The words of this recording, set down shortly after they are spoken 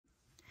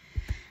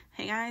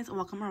Hey guys,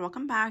 welcome or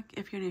welcome back.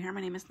 If you're new here,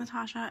 my name is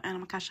Natasha and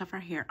I'm a cash stuffer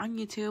here on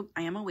YouTube.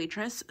 I am a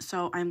waitress,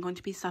 so I'm going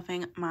to be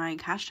stuffing my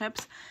cash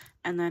tips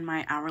and then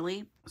my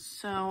hourly.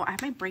 So I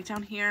have my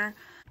breakdown here.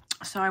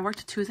 So I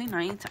worked Tuesday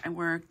night. I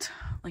worked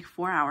like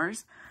 4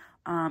 hours.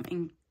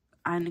 In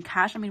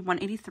cash, I made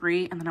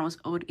 $183 and then I was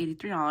owed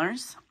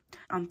 $83.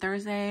 On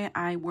Thursday,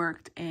 I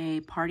worked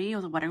a party. It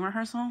was a wedding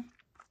rehearsal.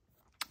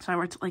 So I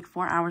worked like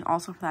 4 hours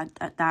also for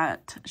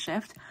that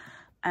shift.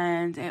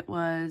 And it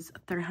was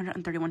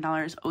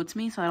 $331 owed to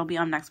me, so that'll be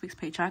on next week's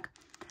paycheck.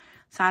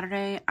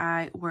 Saturday,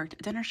 I worked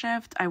a dinner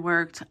shift. I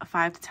worked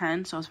 5 to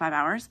 10, so it was 5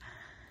 hours.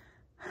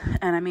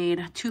 And I made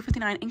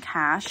 $259 in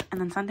cash.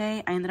 And then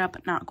Sunday, I ended up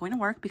not going to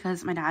work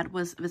because my dad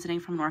was visiting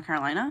from North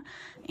Carolina.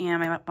 And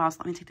my boss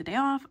let me take the day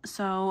off.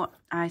 So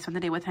I spent the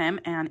day with him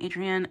and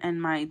Adrian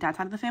and my dad's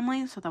side of the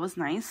family. So that was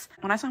nice.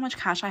 When I saw how much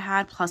cash I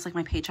had, plus like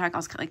my paycheck, I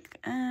was like,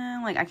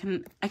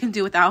 I can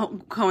do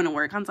without going to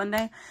work on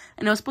Sunday.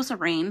 And it was supposed to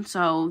rain,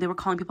 so they were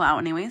calling people out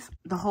anyways.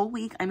 The whole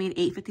week, I made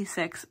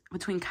 $856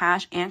 between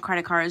cash and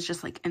credit cards,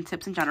 just like in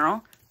tips in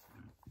general.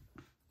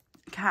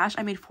 Cash,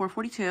 I made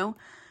 $442.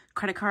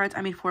 Credit cards,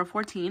 I made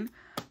 $414.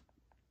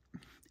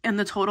 And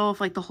the total of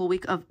like the whole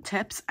week of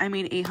tips, I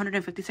made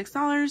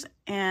 $856.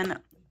 And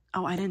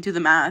oh, I didn't do the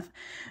math.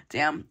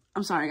 Damn,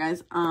 I'm sorry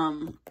guys.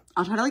 I'll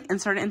try to like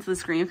insert it into the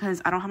screen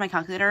because I don't have my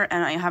calculator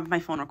and I have my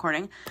phone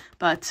recording.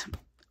 But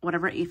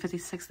whatever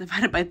 856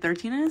 divided by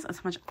 13 is, that's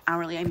how much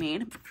hourly I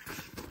made.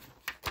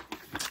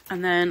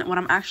 And then what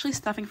I'm actually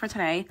stuffing for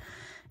today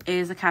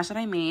is the cash that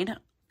I made,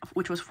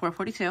 which was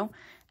 $442,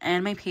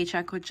 and my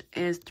paycheck, which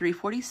is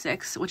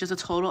 $346, which is a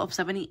total of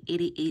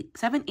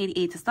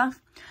 $788 to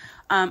stuff.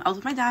 I was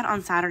with my dad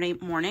on Saturday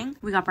morning.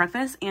 We got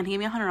breakfast and he gave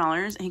me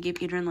 $100 and he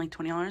gave Adrian like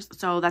 $20.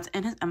 So that's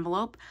in his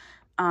envelope.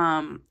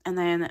 And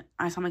then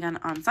I saw him again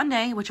on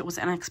Sunday, which was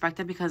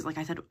unexpected because like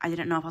I said, I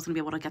didn't know if I was gonna be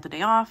able to get the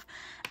day off.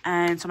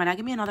 And so my dad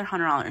gave me another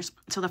 $100.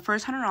 So the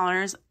first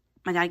 $100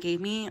 my dad gave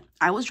me,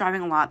 I was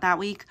driving a lot that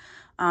week,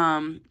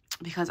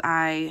 because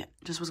I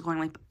just was going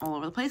like all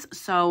over the place.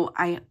 So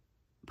I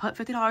put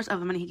 $50 of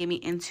the money he gave me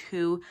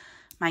into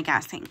my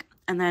gas tank.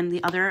 And then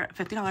the other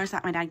 $50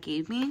 that my dad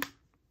gave me,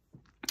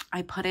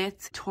 I put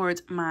it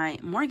towards my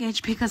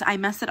mortgage because I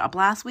messed it up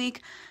last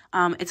week.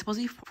 It's supposed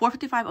to be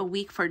 $455 a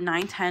week for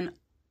 $910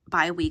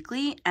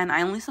 bi-weekly, and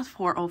I only saw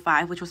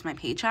 $405, which was my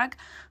paycheck.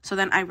 So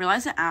then I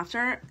realized it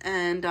after,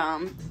 and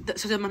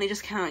so the money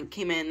just kind of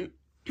came in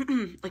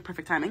like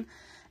perfect timing.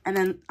 And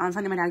then on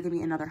Sunday, my dad gave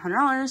me another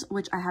 $100,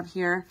 which I have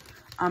here.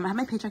 I have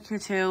my paycheck here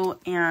too,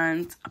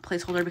 and a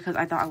placeholder because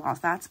I thought I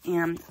lost that,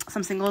 and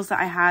some singles that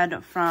I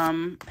had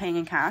from paying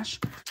in cash.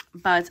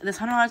 But this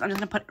 $100, I'm just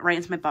gonna put right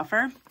into my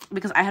buffer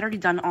because I had already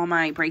done all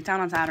my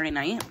breakdown on Saturday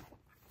night.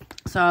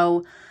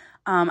 So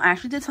I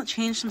actually did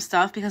change some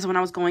stuff because when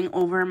I was going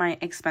over my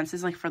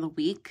expenses like for the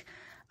week,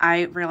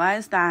 I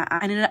realized that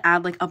I needed to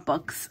add like a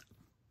books,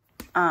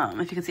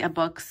 if you can see, a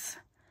books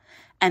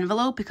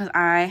envelope, because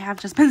I have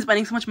just been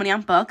spending so much money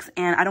on books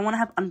and I don't want to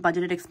have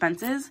unbudgeted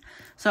expenses.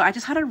 So I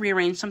just had to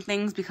rearrange some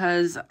things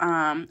because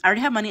I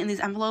already have money in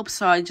these envelopes.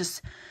 So I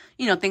just,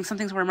 you know, think some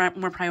things were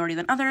more priority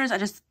than others. I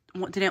just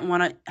didn't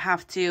want to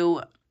have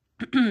to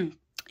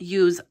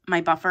use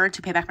my buffer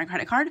to pay back my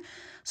credit card.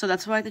 So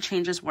that's why the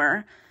changes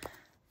were.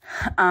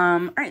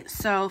 All right,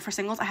 so for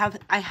singles, I had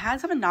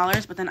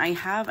 $7, but then I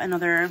have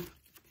another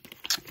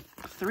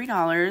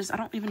 $3. I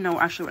don't even know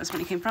actually where this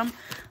money came from,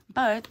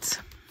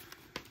 but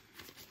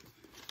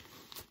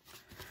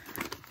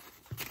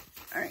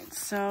all right,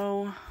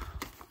 so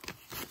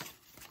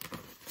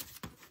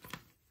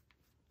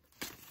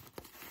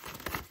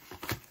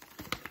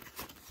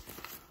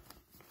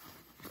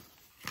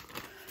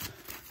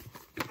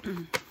all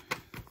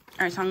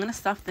right, so I'm gonna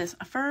stuff this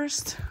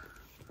first,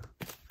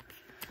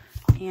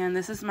 and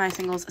this is my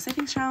singles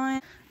savings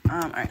challenge.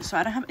 All right, so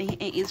I don't have any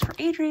AEs for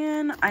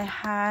Adrian. I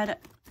had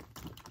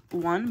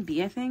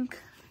 1B, I think.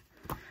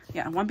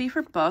 Yeah, 1B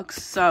for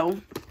books.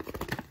 So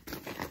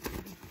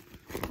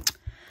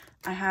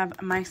I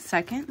have my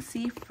second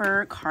C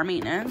for car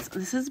maintenance.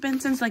 This has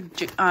been since like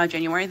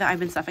January that I've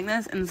been stuffing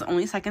this, and it's the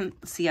only second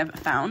C I've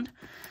found.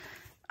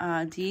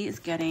 D is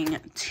getting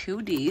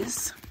 2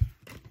 Ds.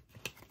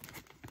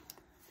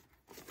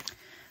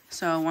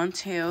 So 1,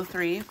 2,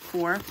 3,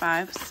 4,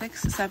 5,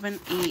 6, 7,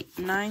 8,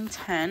 9,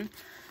 10,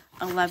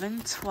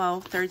 11,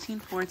 12, 13,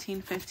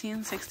 14,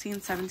 15,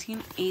 16,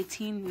 17,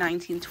 18,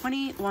 19,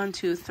 20, 1,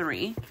 2,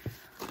 3.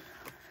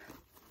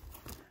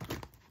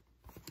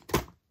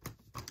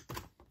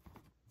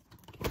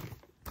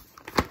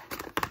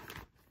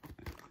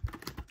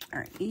 All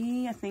right,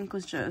 E I think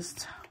was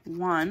just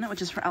 1,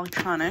 which is for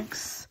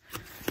electronics.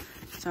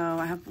 So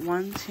I have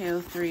 1,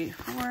 2, 3,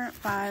 4,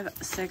 5,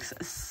 6,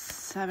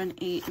 7,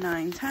 8,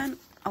 9, 10,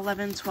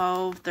 11,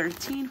 12,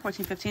 13,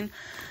 14, 15.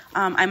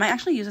 I might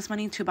actually use this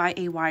money to buy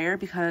a wire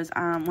because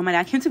when my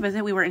dad came to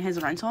visit, we were in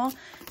his rental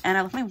and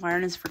I left my wire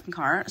in his freaking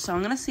car. So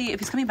I'm going to see if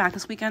he's coming back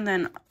this weekend,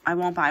 then I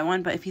won't buy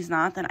one. But if he's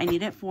not, then I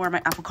need it for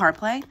my Apple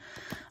CarPlay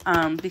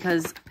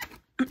because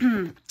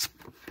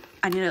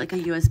I need like a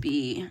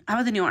USB. I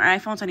have the newer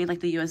iPhone, so I need like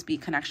the USB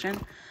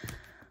connection.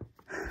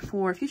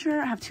 For future,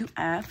 I have 2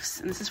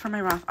 Fs, and this is for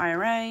my Roth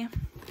IRA.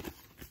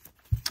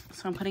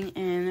 So I'm putting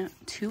in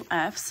 2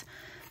 Fs.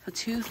 So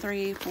 2,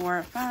 3,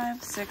 4,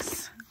 5,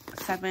 6,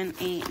 7,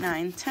 8,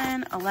 9,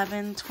 10,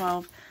 11,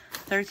 12,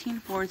 13,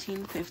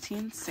 14,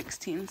 15,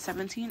 16,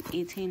 17,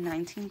 18,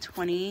 19,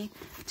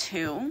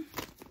 22.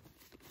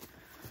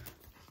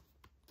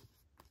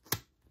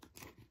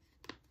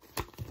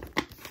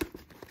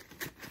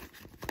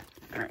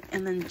 All right,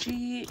 and then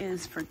G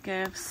is for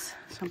gifts.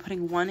 So I'm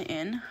putting 1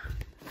 in.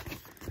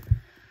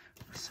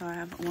 So I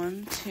have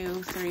 1,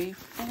 2, 3,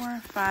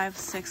 4, 5,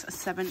 6,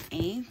 7,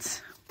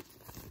 8.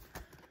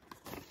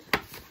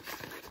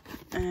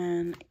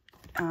 And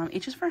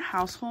each is for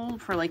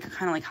household, for like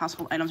kind of like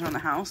household items around the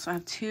house. So I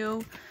have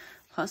 2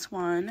 plus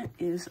 1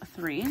 is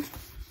 3.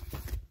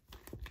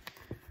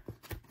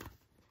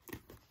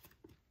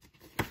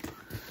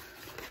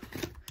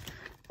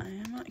 I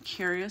am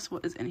curious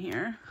what is in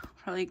here.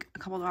 Probably like a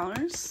couple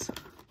dollars.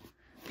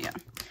 Yeah.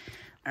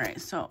 All right,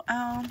 so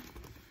L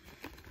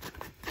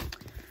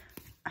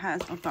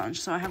has a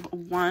bunch. So I have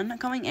 1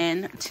 going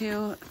in,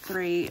 2,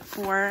 3,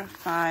 4,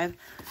 5,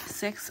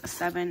 6,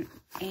 7,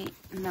 8,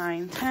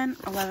 9, 10,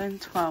 11,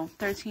 12,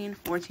 13,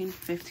 14,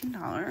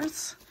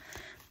 $15.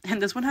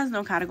 And this one has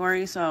no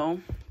category, so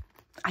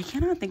I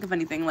cannot think of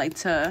anything like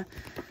to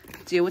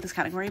do with this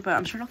category, but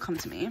I'm sure it'll come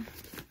to me.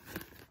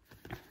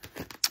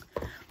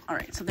 All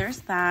right, so there's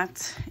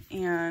that.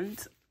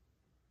 And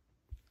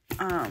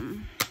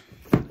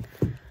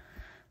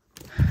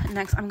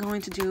next I'm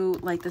going to do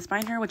like this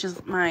binder, which is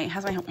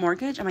has my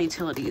mortgage and my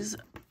utilities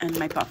and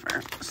my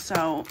buffer.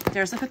 So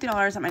there's the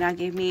 $50 that my dad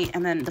gave me,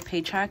 and then the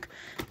paycheck,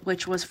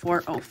 which was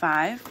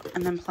 $405,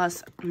 and then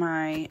plus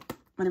my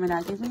money my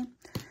dad gave me.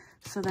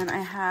 So then I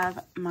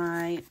have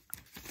my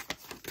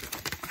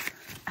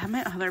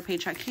other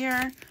paycheck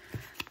here.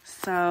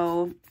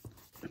 So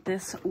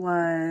this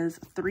was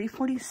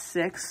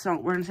 $346, so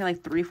we're gonna say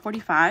like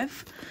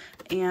 $345,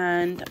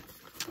 and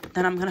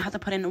then I'm gonna have to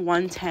put in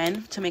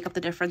 $110 to make up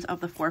the difference of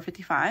the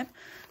 $455.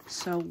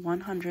 So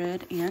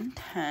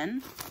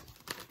 $110.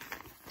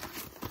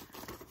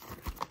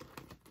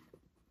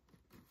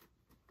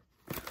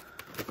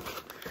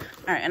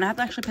 All right, and I have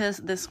to actually pay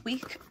this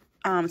week.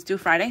 It's due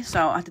Friday,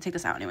 so I have to take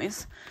this out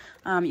anyways.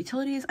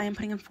 Utilities, I am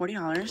putting in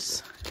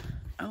 $40.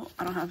 Oh,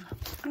 I don't have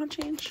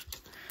change.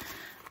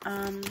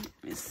 Let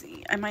me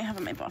see. I might have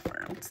in my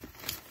buffer.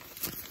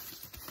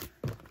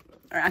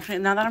 Or actually,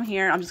 now that I'm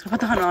here, I'm just gonna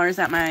put the $100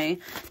 that my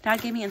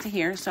dad gave me into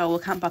here. So we'll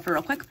count buffer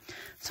real quick.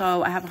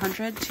 So I have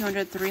 100,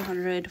 200,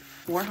 300,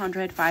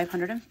 400,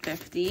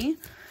 550.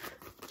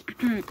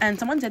 And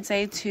someone did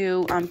say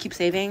to keep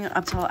saving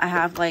up till I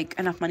have like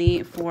enough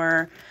money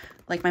for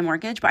like my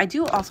mortgage. But I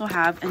do also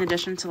have, in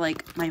addition to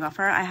like my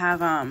buffer, I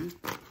have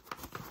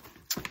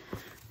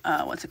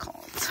what's it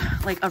called?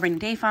 Like a rainy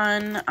day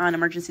fund on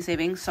emergency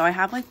savings. So I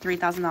have like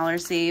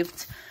 $3,000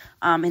 saved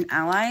in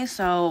Ally.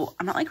 So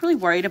I'm not like really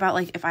worried about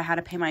like if I had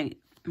to pay my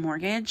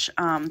mortgage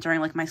during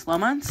like my slow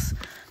months,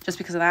 just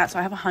because of that. So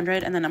I have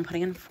 100, and then I'm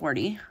putting in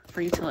 40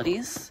 for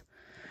utilities.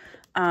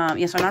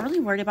 Yeah, so I'm not really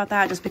worried about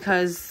that, just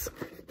because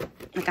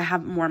like I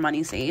have more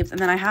money saved. And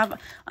then I have,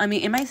 I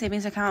mean, in my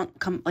savings account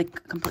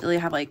completely I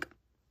have like,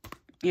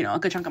 you know, a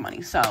good chunk of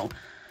money. So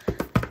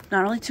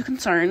not really too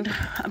concerned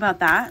about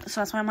that.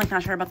 So that's why I'm like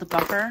not sure about the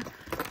buffer.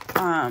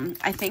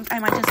 I think I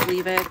might just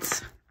leave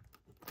it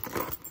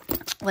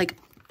like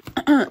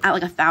at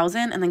like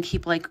 1,000, and then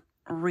keep like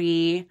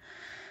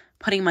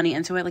putting money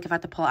into it, like if I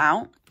have to pull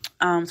out.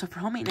 So for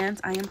home maintenance,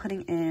 I am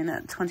putting in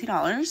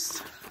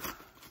 $20.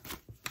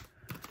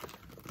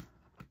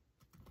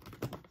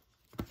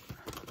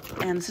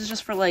 And this is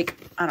just for like,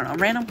 I don't know,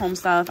 random home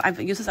stuff. I've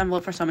used this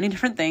envelope for so many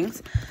different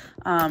things.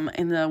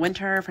 In the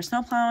winter for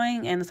snow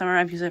plowing. In the summer,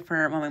 I've used it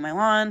for mowing my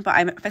lawn. But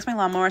I fixed my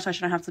lawnmower, so I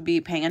shouldn't have to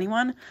be paying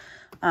anyone.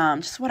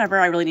 Just whatever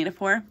I really need it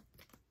for.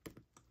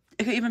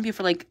 It could even be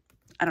for like,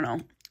 I don't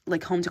know,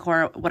 like home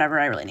decor, whatever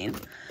I really need.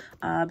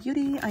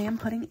 Beauty, I am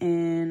putting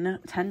in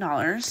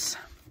 $10.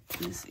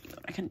 Let me see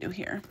what I can do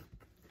here.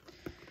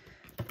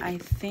 I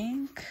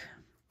think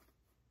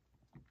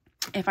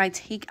if I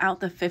take out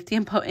the 50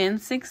 and put in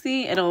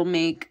 60, it'll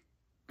make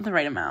the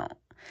right amount.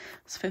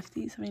 It's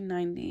 50, 70,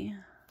 90.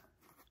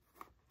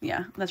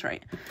 Yeah, that's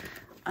right.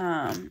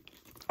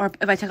 Or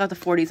if I take out the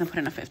 40s and put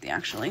in a 50,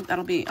 actually,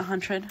 that'll be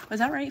 100. Was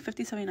that right?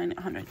 50, 70, 90,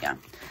 100. Yeah.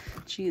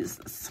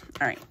 Jesus.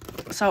 All right.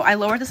 So I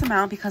lowered this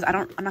amount because I'm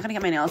not going to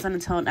get my nails done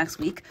until next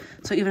week.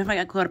 So even if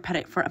I go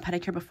to for a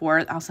pedicure before,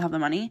 I also have the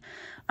money.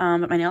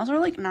 But my nails are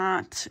like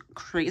not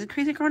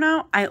crazy grown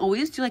out. I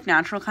always do like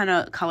natural kind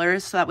of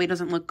colors, so that way it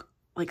doesn't look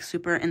like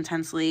super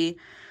intensely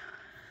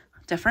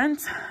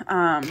different.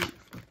 All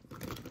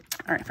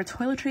right, for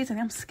toiletries, I think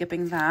I'm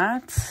skipping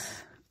that.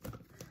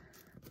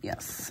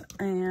 Yes,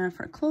 and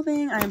for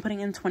clothing, I am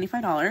putting in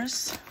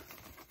 $25.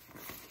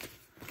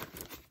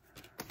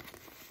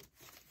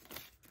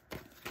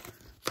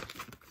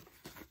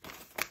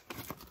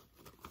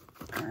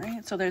 All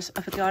right, so there's a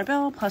 $50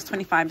 bill plus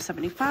 $25 to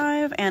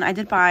 $75, and I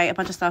did buy a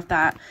bunch of stuff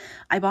that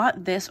I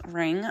bought this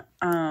ring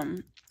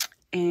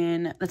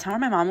in the town where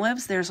my mom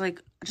lives, there's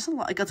like just a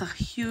lot, like it's a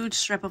huge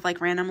strip of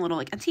like random little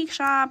like antique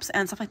shops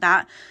and stuff like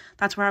that.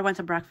 That's where I went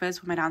to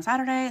breakfast with my dad on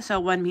Saturday. So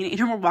when me and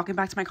Adrian were walking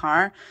back to my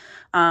car,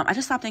 I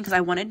just stopped in because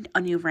I wanted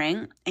a new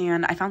ring,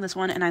 and I found this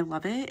one and I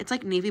love it. It's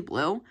like navy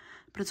blue,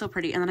 but it's so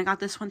pretty. And then I got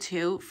this one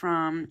too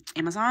from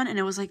Amazon, and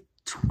it was like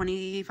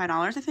 $25,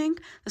 I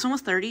think. This one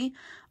was $30.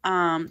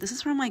 This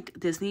is from like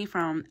Disney,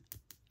 from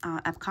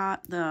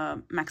Epcot,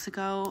 the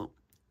Mexico.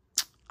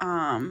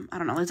 I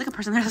don't know, there's like a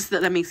person there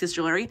that makes this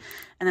jewelry.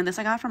 And then this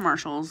I got from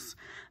Marshall's,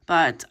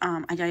 but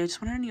I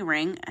just wanted a new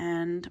ring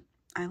and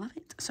I love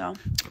it. So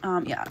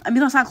yeah, I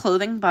mean, it's not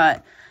clothing,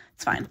 but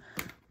it's fine.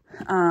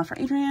 For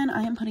Adrian,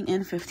 I am putting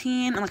in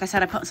 15, and like I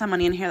said, I put some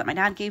money in here that my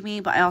dad gave me,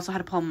 but I also had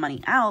to pull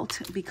money out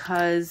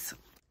because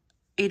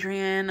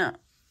Adrian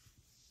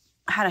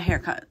had a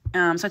haircut.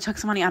 So I took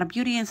some money out of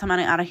beauty and some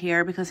money out of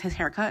hair because his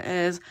haircut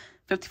is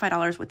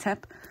 $55 with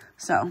tip.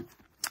 So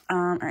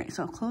all right,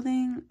 so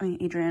clothing, I mean,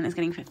 Adrian is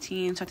getting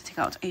 15, so I have to take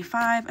out a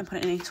 5 and put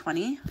it in a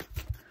 20.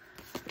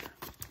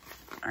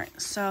 All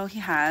right, so he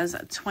has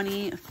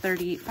 20,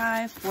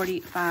 35,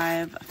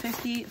 45,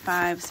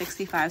 55,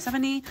 65,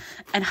 70.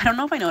 And I don't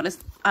know if I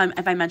noticed,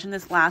 if I mentioned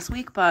this last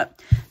week,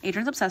 but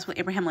Adrian's obsessed with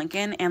Abraham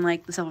Lincoln and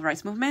like the civil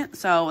rights movement.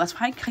 So that's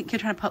why I keep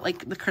trying to put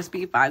like the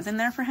crispy 5s in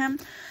there for him,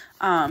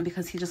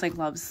 because he just like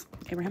loves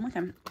Abraham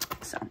Lincoln.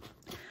 So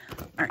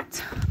all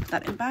right, put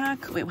that in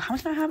back. Wait, how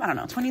much did I have? I don't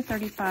know. 20,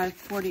 35,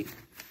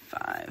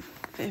 45,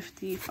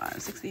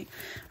 55, 60.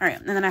 All right,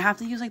 and then I have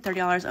to use like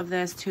 $30 of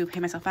this to pay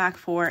myself back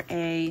for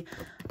a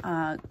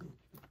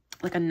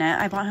like a net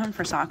I bought him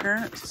for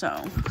soccer.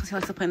 So because he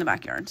likes to play in the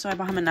backyard, so I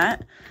bought him a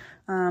net.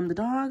 The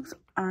dogs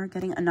are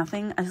getting a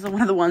nothing. This is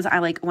one of the ones I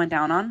like went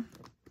down on,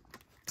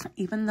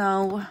 even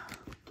though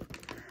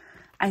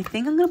I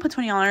think I'm gonna put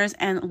 $20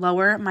 and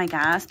lower my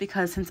gas,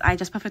 because since I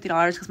just put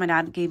 $50 because my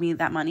dad gave me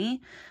that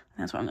money,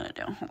 that's what I'm gonna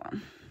do. Hold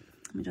on,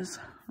 let me just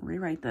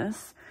rewrite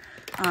this,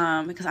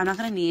 because I'm not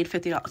gonna need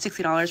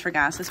 $60 for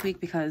gas this week,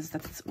 because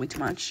that's way too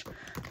much.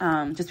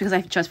 Just because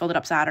I just filled it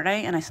up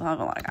Saturday and I still have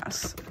a lot of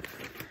gas.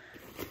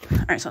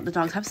 All right, so the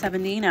dogs have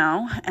 70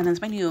 now, and then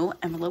it's my new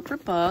envelope for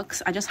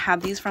books. I just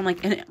have these from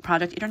like a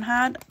project Adrian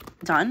had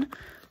done.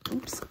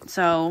 Oops.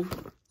 So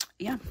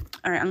yeah.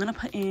 All right, I'm gonna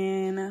put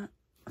in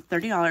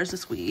 $30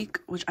 this week,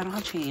 which I don't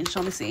have change. So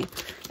let me see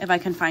if I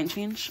can find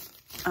change.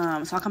 So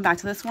I'll come back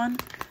to this one.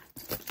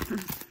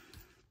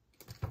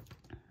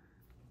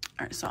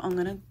 All right, so I'm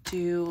gonna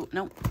do,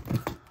 nope.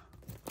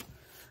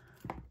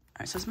 All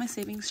right, so it's my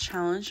savings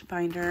challenge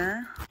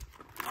binder.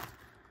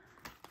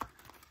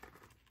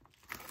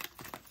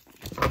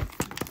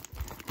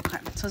 Okay,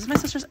 so this is my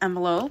sister's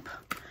envelope,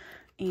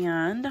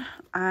 and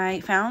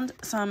I found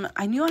some,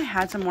 I knew I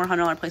had some more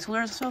 $100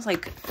 placeholders, so I was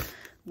like,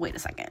 wait a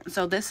second.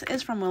 So this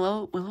is from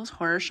Willow's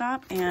Horror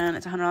Shop, and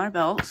it's a $100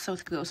 bill, so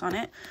with ghosts on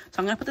it. So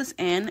I'm gonna put this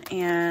in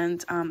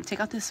and take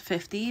out this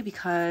 50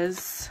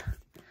 because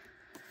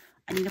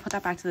I need to put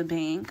that back to the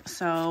bank.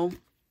 So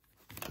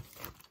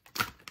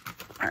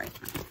all right,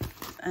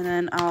 and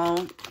then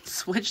I'll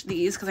switch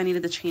these because I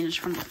needed the change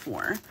from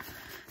before,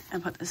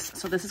 and put this.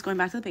 So this is going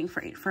back to the bank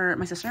for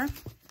my sister.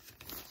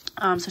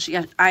 So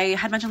yeah, I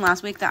had mentioned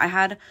last week that I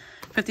had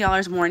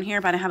 $50 more in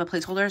here, but I have a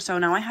placeholder, so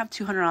now I have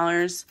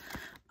 $200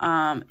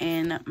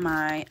 in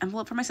my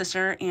envelope for my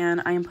sister,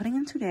 and I am putting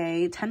in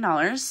today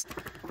 $10.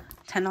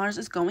 $10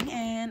 is going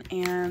in,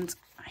 and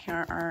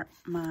here are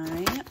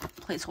my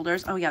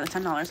placeholders. Oh yeah, the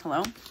 $10. Hello.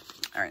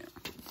 All right.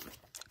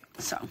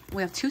 So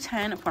we have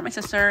 $210 for my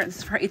sister. This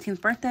is for her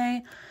 18th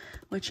birthday,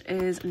 which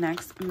is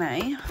next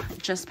May.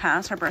 Just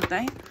passed her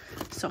birthday,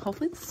 so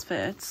hopefully this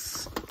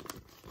fits.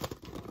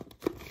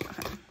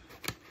 Okay.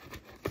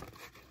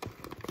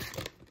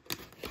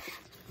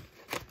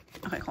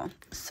 Okay, cool.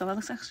 So that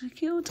looks actually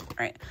cute. All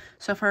right,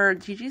 so for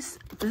Gigi's,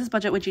 this is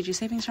Budget with Gigi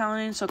Savings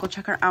Challenge, so go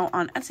check her out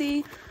on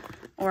Etsy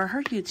or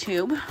her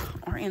YouTube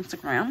or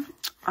Instagram.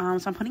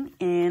 So I'm putting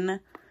in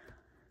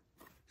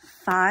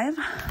 5.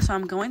 So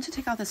I'm going to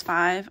take out this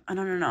 5. Oh,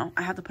 no,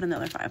 I have to put in the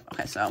other 5.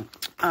 Okay, so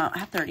I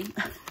have 30.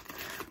 All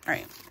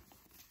right,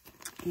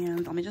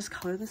 and let me just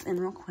color this in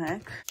real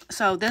quick.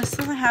 So this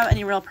doesn't have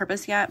any real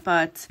purpose yet,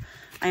 but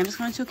I am just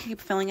going to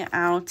keep filling it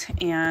out.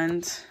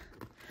 And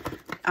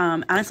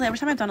honestly, every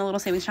time I've done a little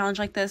savings challenge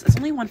like this, it's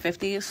only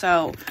 $150,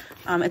 so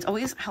it's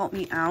always helped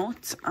me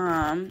out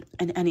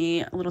in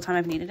any little time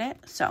I've needed it.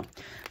 So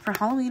for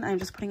Halloween, I'm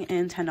just putting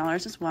in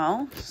 $10 as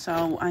well.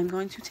 So I'm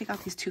going to take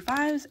out these 2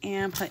 5s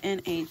and put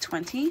in a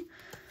 20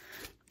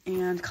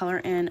 and color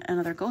in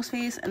another ghost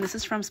face, and this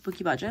is from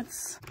Spooky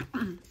Budgets.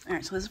 All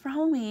right, so this is for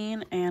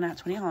Halloween, and I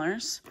have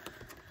 $20.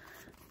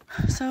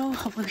 So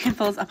hopefully we can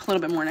fill this up a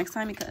little bit more next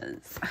time,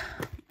 because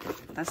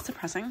that's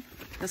depressing.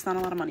 That's not a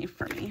lot of money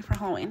for me for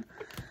Halloween.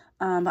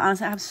 But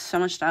honestly, I have so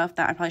much stuff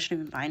that I probably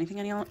shouldn't even buy anything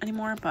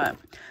anymore. But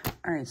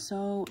all right,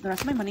 so the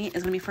rest of my money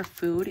is gonna be for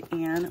food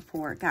and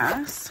for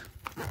gas.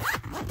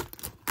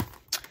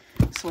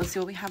 So let's see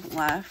what we have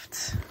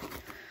left.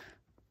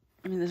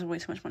 I mean, there's way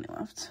too much money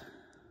left.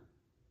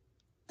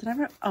 Did I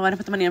ever? Oh, I didn't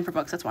put the money in for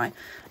books. That's why.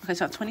 Okay,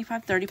 so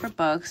 $25, $30 for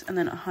books, and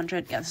then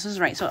 $100. Yeah, this is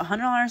right. So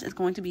 $100 is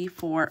going to be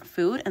for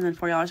food, and then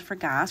 $40 for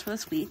gas for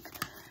this week.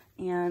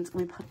 And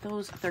we put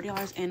those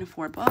 $30 in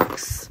for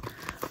books.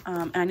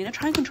 And I need to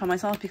try and control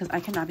myself because I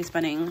cannot be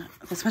spending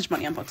this much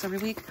money on books every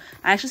week.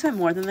 I actually spent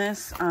more than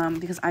this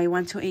because I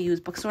went to a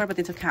used bookstore, but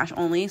they took cash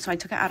only. So I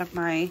took it out of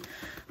my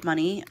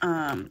money.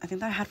 I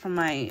think that I had from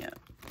my...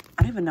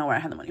 I don't even know where I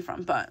had the money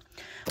from, but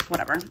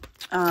whatever.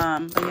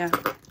 But yeah,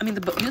 I mean,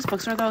 the used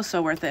bookstore though is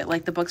so worth it.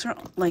 Like the books are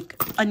like,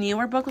 a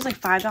newer book was like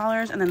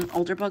 $5, and then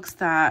older books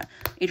that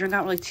Adrian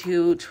got were like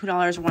 $2 or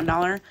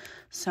 $1.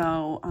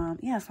 So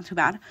yeah, it's not too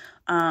bad.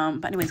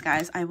 But anyways,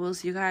 guys, I will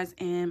see you guys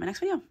in my next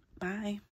video. Bye.